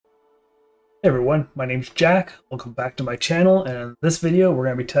Hey everyone, my name's Jack. Welcome back to my channel, and in this video we're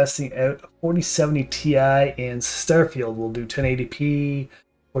going to be testing out a 4070 Ti in Starfield. We'll do 1080p,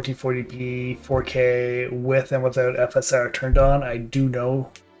 1440p, 4K with and without FSR turned on. I do know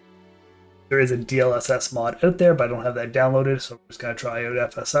there is a DLSS mod out there, but I don't have that downloaded, so I'm just going to try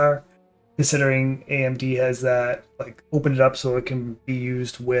out FSR. Considering AMD has that, opened it up so it can be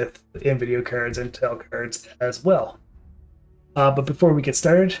used with Nvidia cards, Intel cards as well. But before we get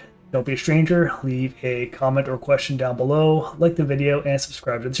started, don't be a stranger, leave a comment or question down below, like the video, and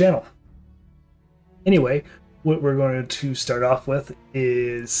subscribe to the channel. Anyway, what we're going to start off with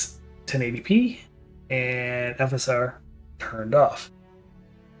is 1080p and FSR turned off.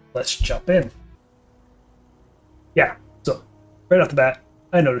 Let's jump in. Yeah, so right off the bat,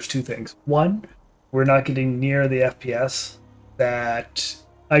 I noticed two things. One, we're not getting near the FPS that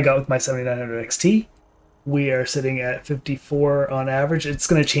I got with my 7900 XT. We are sitting at 54 on average. It's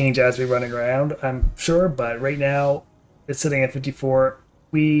going to change as we run around, I'm sure, but right now it's sitting at 54.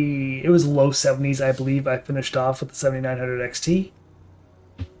 It was low 70s, I believe. I finished off with the 7900 XT.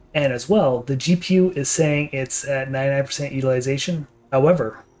 And as well, the GPU is saying it's at 99% utilization.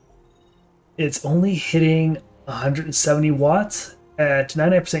 However, it's only hitting 170 watts at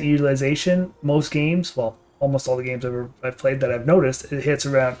 99% utilization. Most games, well, almost all the games I've played that I've noticed, it hits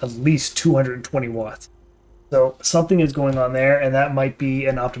around at least 220 watts. So something is going on there, and that might be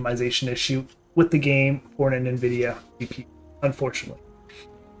an optimization issue with the game for an Nvidia GPU, unfortunately.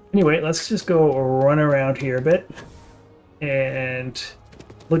 Anyway, let's just go run around here a bit and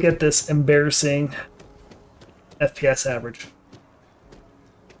look at this embarrassing FPS average.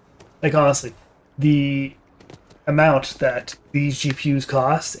 Like, honestly, the amount that these GPUs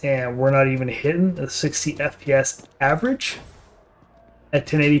cost, and we're not even hitting the 60 FPS average at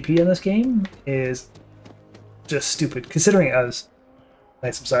 1080p in this game, is just stupid, considering I was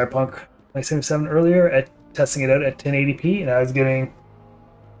playing some Cyberpunk 2077 earlier at testing it out at 1080p, and I was getting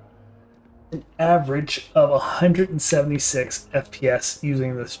an average of 176 FPS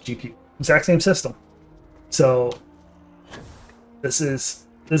using this GPU. Exact same system. So this is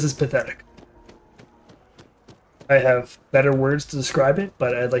pathetic. I have better words to describe it,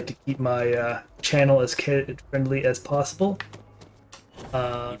 but I'd like to keep my channel as kid friendly as possible.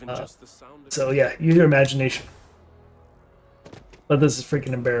 So yeah, use your imagination. But this is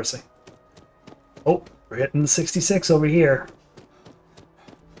freaking embarrassing. Oh, we're hitting the 66 over here.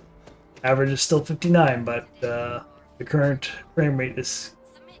 Average is still 59, but the current frame rate is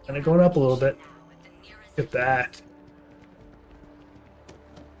kind of going up a little bit. Look at that.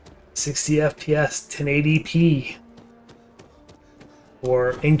 60 FPS, 1080p.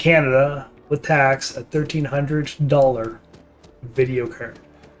 Or in Canada, with tax, a $1,300 video card.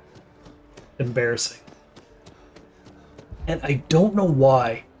 Embarrassing. And I don't know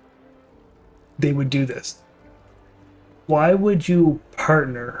why they would do this. Why would you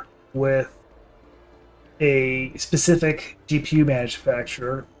partner with a specific GPU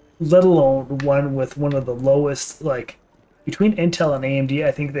manufacturer, let alone one with one of the lowest, like, between Intel and AMD,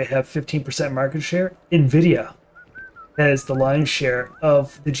 I think they have 15% market share. Nvidia has the lion's share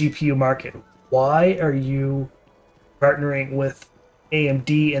of the GPU market. Why are you partnering with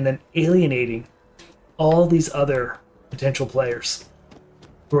AMD and then alienating all these other potential players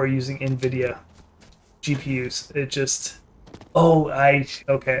who are using Nvidia GPUs? It just...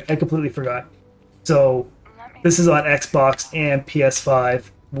 okay, I completely forgot. So this is on Xbox and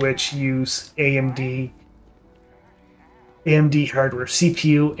PS5, which use AMD hardware,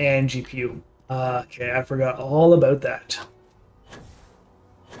 CPU and GPU. Okay, I forgot all about that.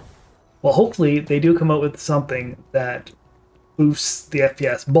 Well, hopefully they do come out with something that boosts the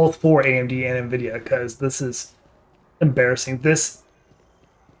FPS, both for AMD and Nvidia, because this is embarrassing. This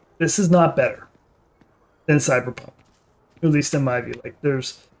is not better than Cyberpunk, at least in my view. Like,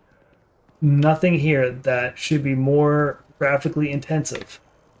 there's nothing here that should be more graphically intensive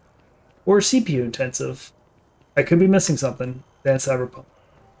or CPU intensive. I could be missing something than Cyberpunk.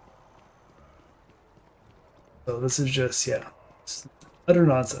 So this is just, yeah, it's utter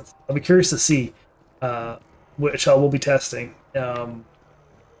nonsense. I'll be curious to see which I will be testing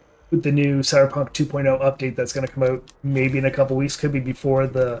with the new Cyberpunk 2.0 update that's going to come out maybe in a couple weeks. Could be before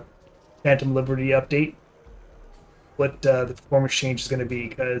the Phantom Liberty update. What the performance change is going to be,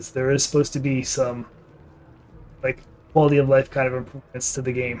 because there is supposed to be some, like, quality of life kind of improvements to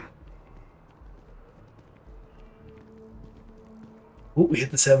the game. Ooh, we hit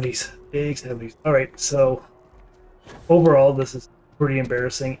the 70s. Big 70s. Alright, so overall this is pretty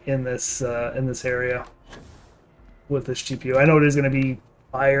embarrassing in this area with this GPU. I know it is going to be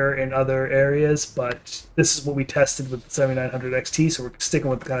higher in other areas, but this is what we tested with the 7900 XT, so we're sticking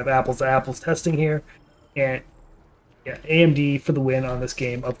with kind of apples to apples testing here. And yeah, AMD for the win on this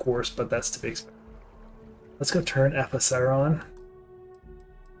game, of course, but that's to be expected. Let's go turn FSR on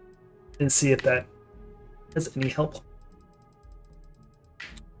and see if that has any help.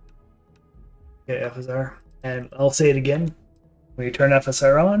 Okay, FSR. And I'll say it again. When you turn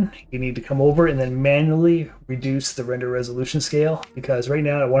FSR on, you need to come over and then manually reduce the render resolution scale, because right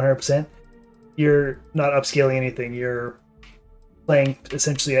now at 100%, you're not upscaling anything. You're playing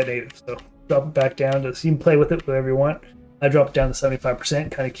essentially at native. So drop it back down to, so you can play with it whatever you want. I drop it down to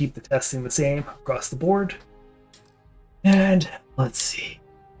 75%, kind of keep the testing the same across the board. And let's see.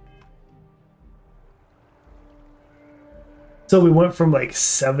 So we went from like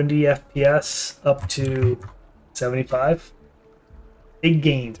 70 FPS up to 75. Big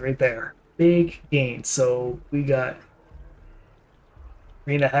gains right there. Big gains. So we got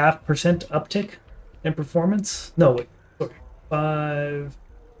 3.5% uptick in performance. No, wait, sorry.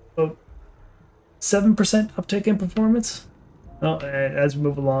 7% uptick in performance. Oh, and as we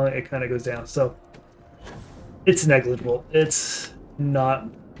move along, it kind of goes down. So it's negligible. It's not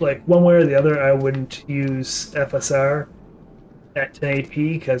like one way or the other. I wouldn't use FSR at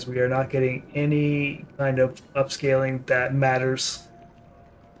 1080p because we are not getting any kind of upscaling that matters.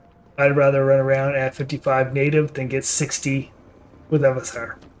 I'd rather run around at 55 native than get 60 with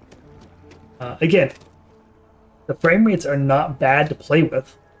FSR. Again, the frame rates are not bad to play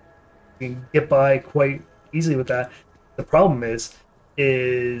with. You can get by quite easily with that. The problem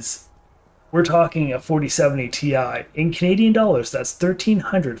is we're talking a 4070 Ti in Canadian dollars. That's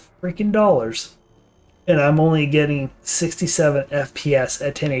 $1,300 freaking dollars, and I'm only getting 67 FPS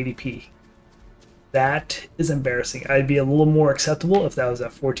at 1080p. That is embarrassing. I'd be a little more acceptable if that was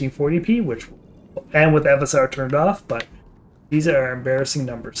at 1440p, which, and with FSR turned off, but these are embarrassing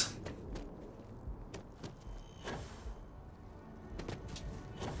numbers.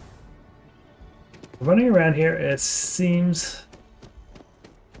 Running around here, it seems,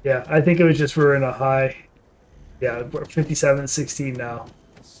 yeah, I think it was just we're in a high, yeah, we're 57, 16 now.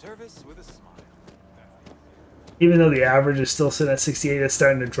 Service with a smile. Even though the average is still sitting at 68, it's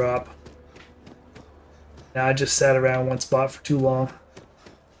starting to drop. Now I just sat around one spot for too long.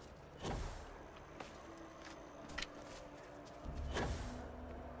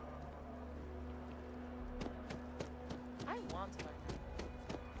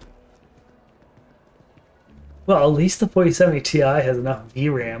 Well, at least the 4070 Ti has enough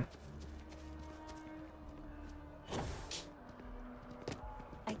VRAM.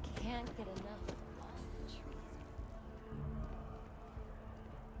 I can't get enough.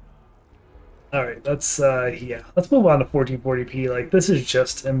 All right, let's yeah, let's move on to 1440p. Like, this is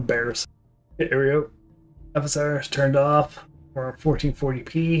just embarrassing. Here we go. FSR is turned off. We're on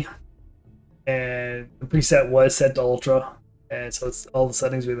 1440p, and the preset was set to ultra, and so it's all the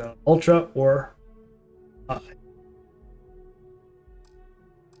settings either on ultra or high.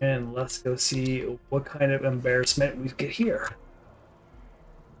 And let's go see what kind of embarrassment we get here.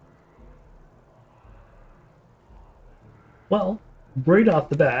 Well, right off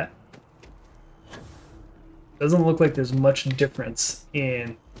the bat, doesn't look like there's much difference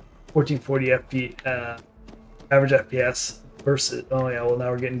in 1440 average FPS versus, oh yeah, well now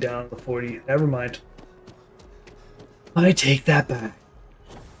we're getting down to the 40. Never mind. I take that back.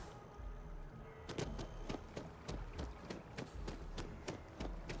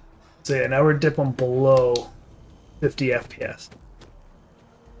 So yeah, now we're dipping below 50 FPS.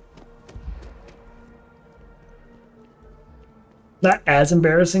 Not as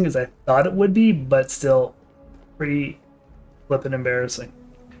embarrassing as I thought it would be, but still pretty flippin' embarrassing.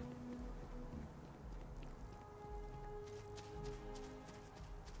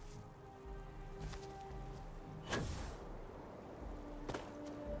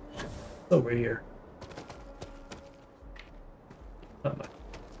 Over here. Not much.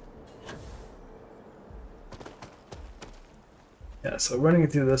 Yeah, so running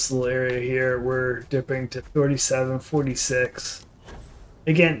through this little area here, we're dipping to 37, 46.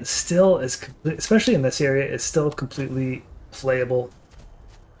 Again, still is especially in this area, it's still completely playable.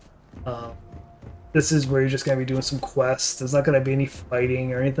 This is where you're just going to be doing some quests. There's not going to be any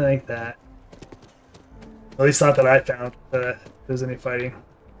fighting or anything like that. At least not that I found that there's any fighting.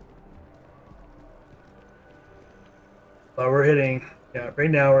 But we're hitting, yeah, right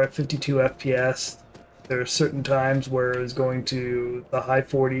now we're at 52 FPS. There are certain times where it's going to the high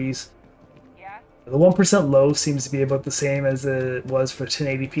 40s. Yeah. The 1% low seems to be about the same as it was for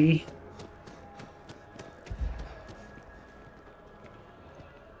 1080p.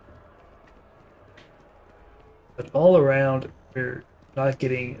 But all around, we're not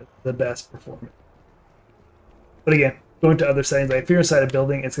getting the best performance. But again, going to other settings, like if you're inside a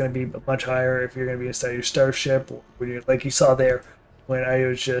building, it's going to be much higher. If you're going to be inside your starship, or when you're, like you saw there, when I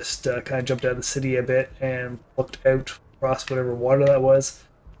was just kind of jumped out of the city a bit and looked out across whatever water that was,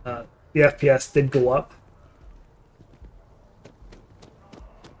 the FPS did go up.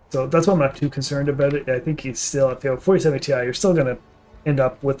 So that's why I'm not too concerned about it. I think you still, if you have 4070 Ti, you're still going to end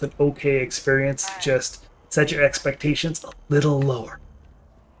up with an okay experience. Just set your expectations a little lower.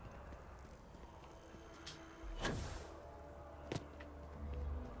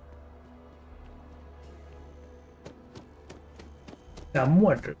 Now I'm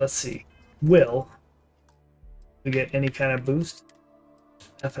wondering, let's see, will we get any kind of boost?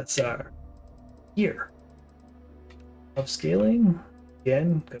 FSR here. Upscaling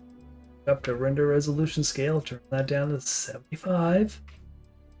again, up to render resolution scale, turn that down to 75.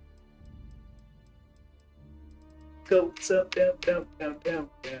 Go up, down, down, down, down,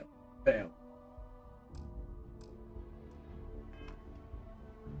 down, down.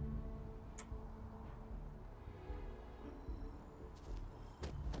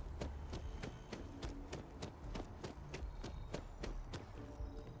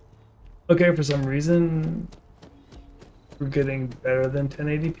 Okay, for some reason, we're getting better than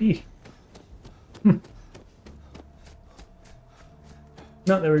 1080p. No,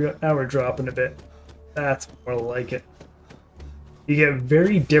 there we go. Now we're dropping a bit. That's more like it. You get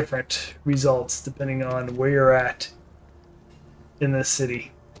very different results depending on where you're at in this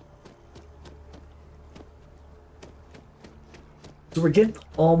city. So we're getting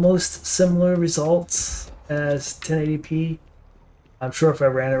almost similar results as 1080p. I'm sure if I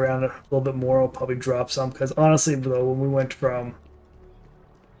ran around a little bit more, I'll probably drop some, because honestly, though, when we went from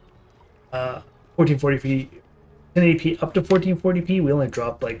 1440p, 1080p up to 1440p, we only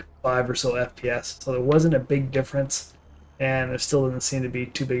dropped like 5 or so FPS, so there wasn't a big difference, and there still doesn't seem to be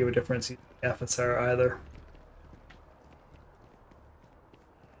too big of a difference in FSR either.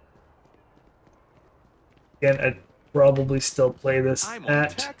 Again, I'd probably still play this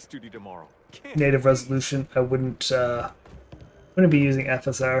at native resolution. I wouldn't be using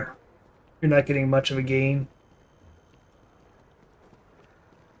FSR. You're not getting much of a gain.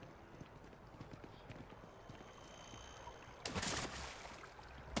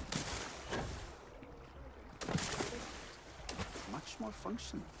 Much more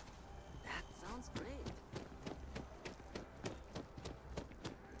functional. That sounds great.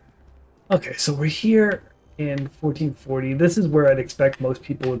 Okay, so we're here in 1440. This is where I'd expect most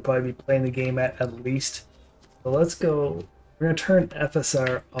people would probably be playing the game at least. So let's go. We're going to turn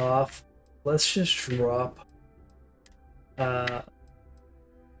FSR off. Let's just drop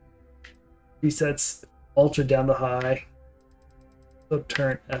resets ultra down to high. So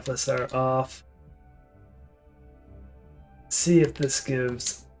turn FSR off. See if this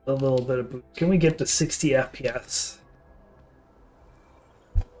gives a little bit of boost. Can we get to 60 FPS?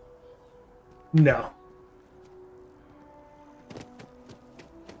 No.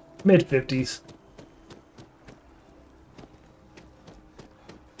 Mid 50s.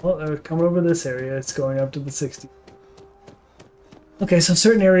 Well, they're coming over this area. It's going up to the 60. Okay, so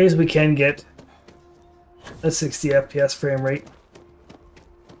certain areas we can get a 60 FPS frame rate.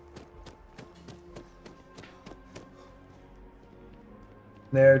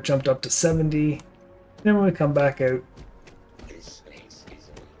 There, jumped up to 70. Then when we come back out,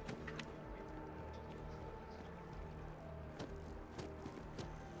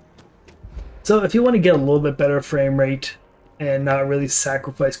 so if you want to get a little bit better frame rate and not really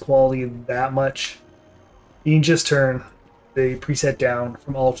sacrifice quality that much, you can just turn the preset down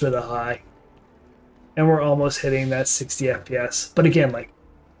from ultra to high, and we're almost hitting that 60 FPS. But again, like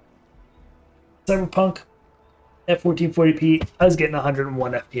Cyberpunk at 1440p, I was getting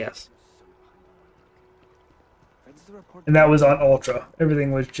 101 FPS, and that was on ultra.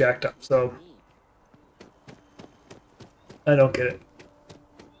 Everything was jacked up, so I don't get it.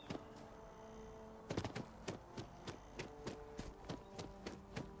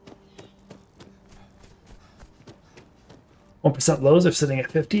 %1% lows are sitting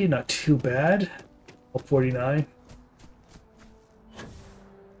at 50, not too bad. 49.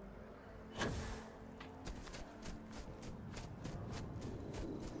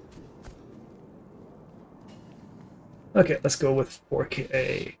 Okay, let's go with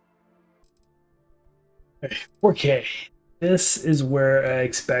 4K. Okay, 4K. This is where I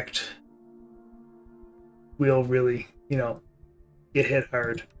expect we'll really, get hit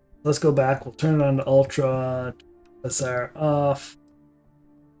hard. Let's go back. We'll turn it on to Ultra, FSR off,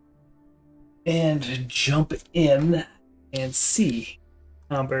 and jump in and see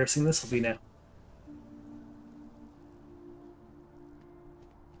how embarrassing this will be now.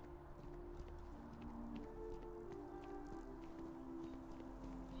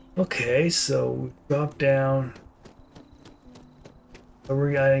 Okay, so we drop down. So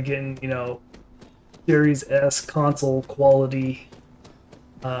we're gonna getting, you know, Series S console quality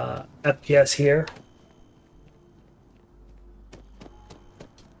FPS here.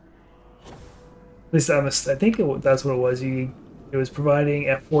 At least I think that's what it was. It was providing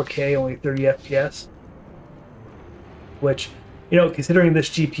at 4K only 30 FPS, which, you know, considering this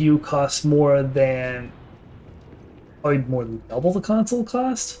GPU costs more than probably more than double the console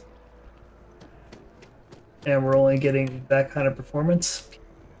cost, and we're only getting that kind of performance,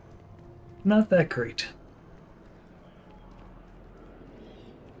 not that great.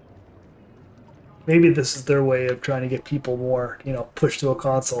 Maybe this is their way of trying to get people more, you know, pushed to a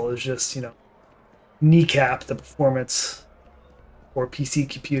console, is just, you know, kneecap the performance for PC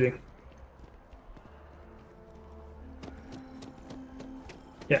computing.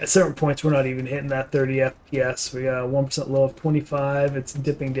 Yeah, at certain points we're not even hitting that 30 FPS. We got a 1% low of 25. It's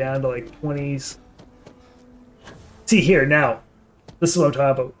dipping down to like 20s. See here now, this is what I'm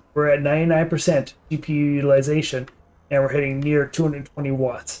talking about. We're at 99% GPU utilization, and we're hitting near 220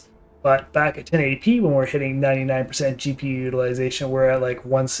 watts. But back at 1080p, when we're hitting 99% GPU utilization, we're at like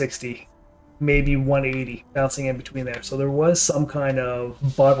 160, maybe 180, bouncing in between there. So there was some kind of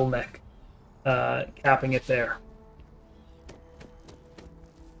bottleneck capping it there.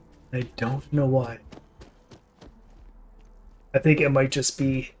 I don't know why. I think it might just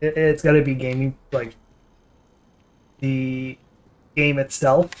be, it's got to be gaming, like the game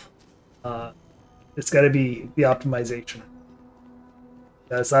itself. It's got to be the optimization.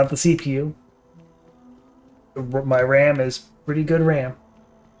 That's not the CPU. My RAM is pretty good RAM.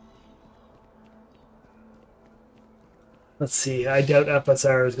 Let's see. I doubt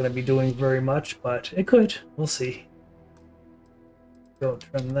FSR is going to be doing very much, but it could. We'll see. Go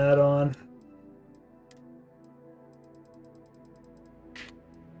turn that on.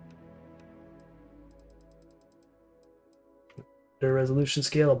 Their resolution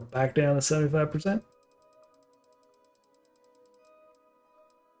scale back down to 75%.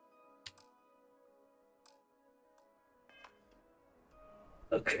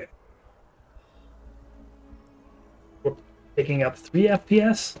 Okay. We're picking up 3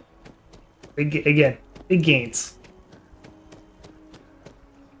 FPS. Again, big gains.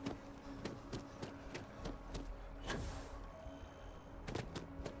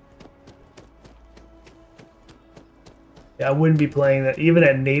 Yeah, I wouldn't be playing that. Even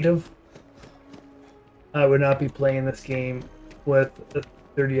at native, I would not be playing this game with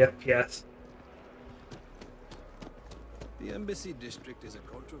 30 FPS. The Embassy District is a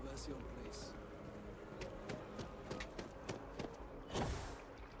controversial place.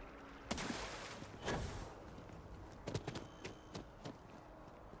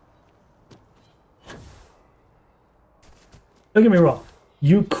 Don't get me wrong,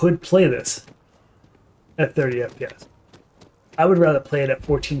 you could play this at 30 FPS. I would rather play it at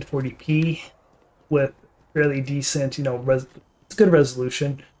 1440p with fairly decent, you know, it's good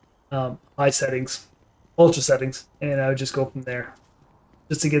resolution, high settings, ultra settings, and I would just go from there,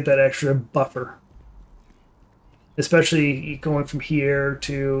 just to get that extra buffer. Especially going from here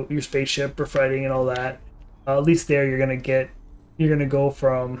to your spaceship or fighting and all that. At least there you're gonna go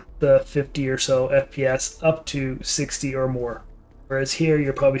from the 50 or so FPS up to 60 or more. Whereas here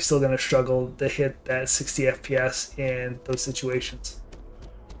you're probably still gonna struggle to hit that 60 FPS in those situations.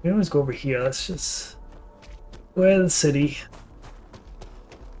 We always go over here. Let's just go out of the city.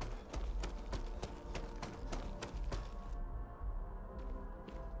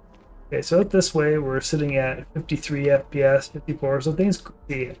 Okay, so out this way we're sitting at 53 FPS, 54. So things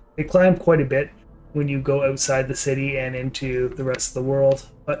they climb quite a bit when you go outside the city and into the rest of the world.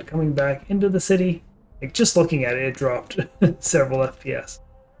 But coming back into the city, like just looking at it, it dropped several FPS.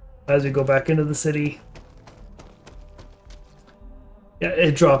 As we go back into the city, yeah,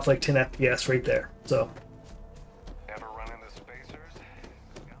 it dropped like 10 FPS right there. So. Ever run into spacers?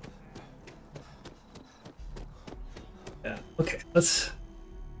 Yeah. Okay. Let's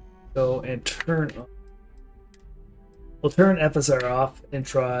go and turn on. We'll turn FSR off and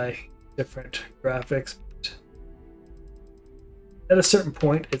try different graphics. At a certain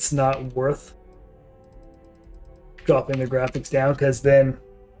point, it's not worth dropping the graphics down, because then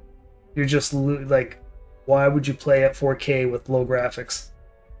you're just like, why would you play at 4K with low graphics?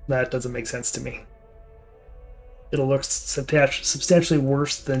 That doesn't make sense to me. It'll look substantially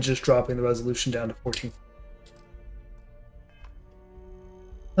worse than just dropping the resolution down to 14.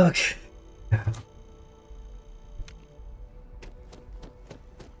 Okay.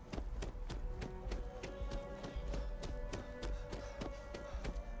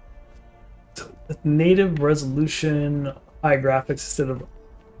 So with native resolution, high graphics instead of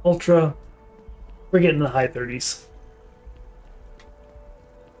Ultra, we're getting the high 30s.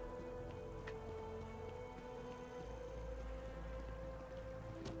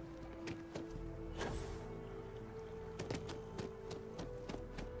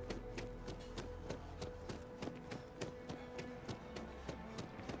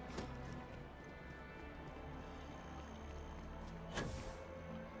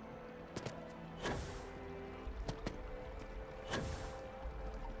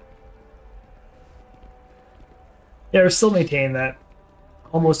 Yeah, we're still maintaining that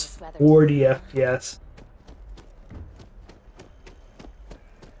almost 40 FPS.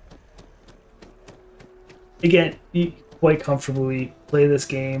 Again, you quite comfortably play this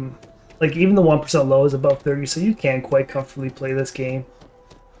game. Like, even the 1% low is above 30, so you can quite comfortably play this game.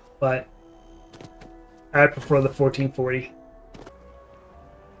 But I prefer the 1440.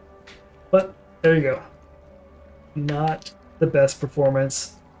 But there you go. Not the best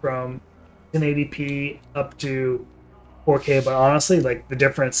performance from 1080p up to 4K, but honestly, like, the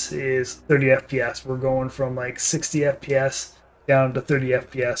difference is 30 FPS. We're going from like 60 FPS down to 30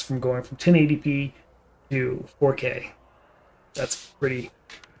 FPS from going from 1080p to 4K. That's pretty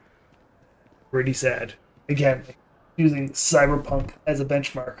sad. Again, using Cyberpunk as a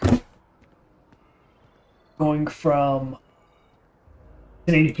benchmark. Going from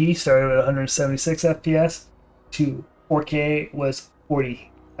 1080p started at 176 FPS to 4K was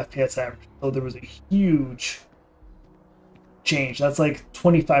 40 FPS average. So there was a huge change. That's like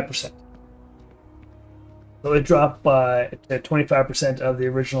 25%. So it dropped by 25% of the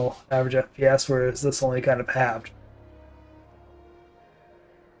original average FPS, whereas this only kind of halved.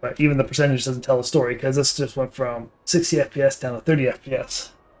 But even the percentage doesn't tell the story, because this just went from 60 FPS down to 30 FPS.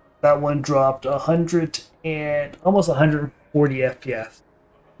 That one dropped 100 and almost 140 FPS.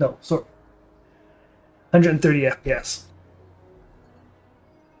 No, sorry, 130 FPS.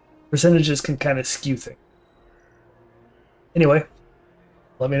 Percentages can kind of skew things. Anyway,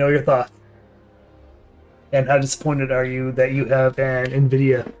 let me know your thoughts. And how disappointed are you that you have an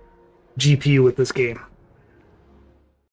Nvidia GPU with this game?